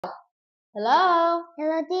Hello.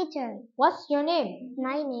 Hello, teacher. What's your name?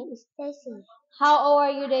 My name is Stacy. How old are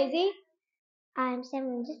you, Daisy? I'm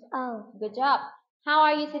 7 years old. Good job. How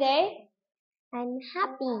are you today? I'm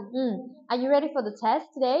happy. Are you ready for the test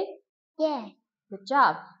today? Yes. Good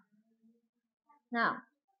job. Now,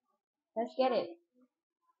 let's get it.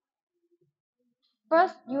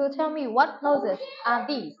 First, you will tell me what clothes are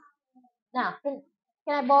these. Now, can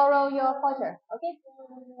I borrow your pointer? Okay.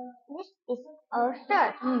 This is a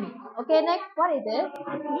shirt. Okay, next, what is it?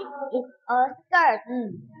 This is a skirt.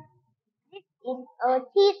 This is a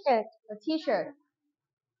t-shirt. A t-shirt.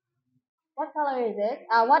 What color is it?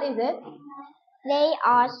 What is it? They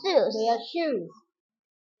are shoes. They are shoes.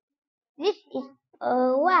 This is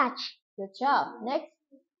a watch. Good job. Next,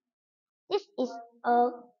 This is a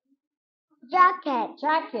jacket.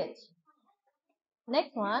 jacket.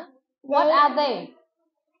 Next one. What are they?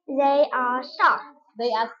 They are socks. They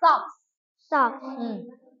are socks. Socks.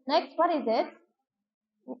 Next, what is it?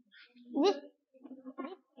 This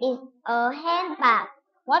is a handbag.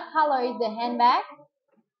 What color is the handbag?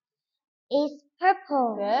 It's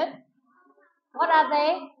purple. Good. What are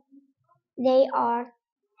they? They are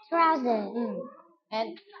trousers.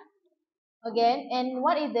 And again, and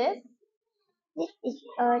what is this? This is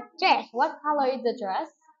a dress. What color is the dress?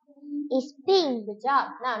 It's pink. Good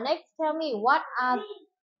job. Now, next, tell me what are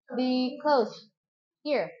the clothes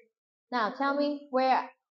here. Now, tell me where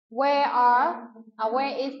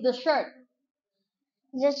is the shirt?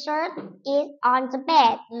 The shirt is on the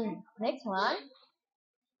bed. Next one.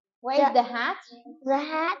 Where is the hat? The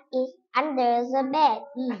hat is under the bed.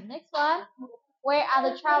 Next one. Where are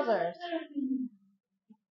the trousers?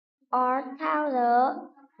 Or trousers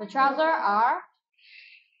The trousers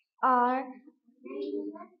are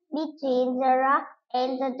between the rack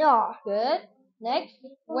and the door. Good. Next,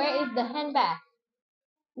 where is the handbag?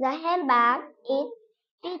 The handbag is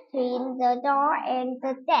between the door and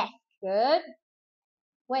the desk. Good.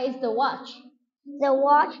 Where is the watch? The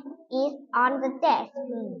watch is on the desk.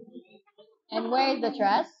 And where is the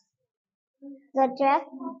dress? The dress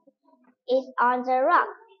is on the rack.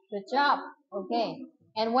 Good job. Okay.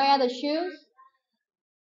 And where are the shoes?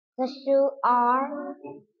 The shoes are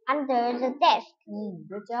under the desk.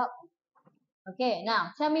 Good job. Okay,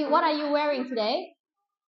 now tell me, what are you wearing today?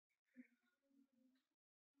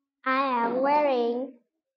 I am wearing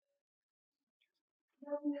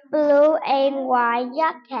blue and white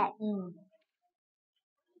jacket.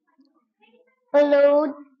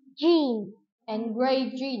 Blue jeans. And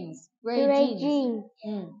gray jeans. Gray jeans.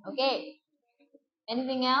 Okay.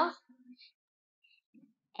 Anything else?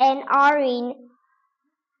 An orange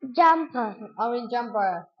jumper. Orange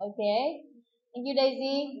jumper. Okay. Thank you,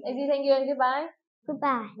 Daisy. Daisy, thank you and goodbye.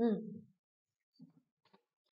 Goodbye.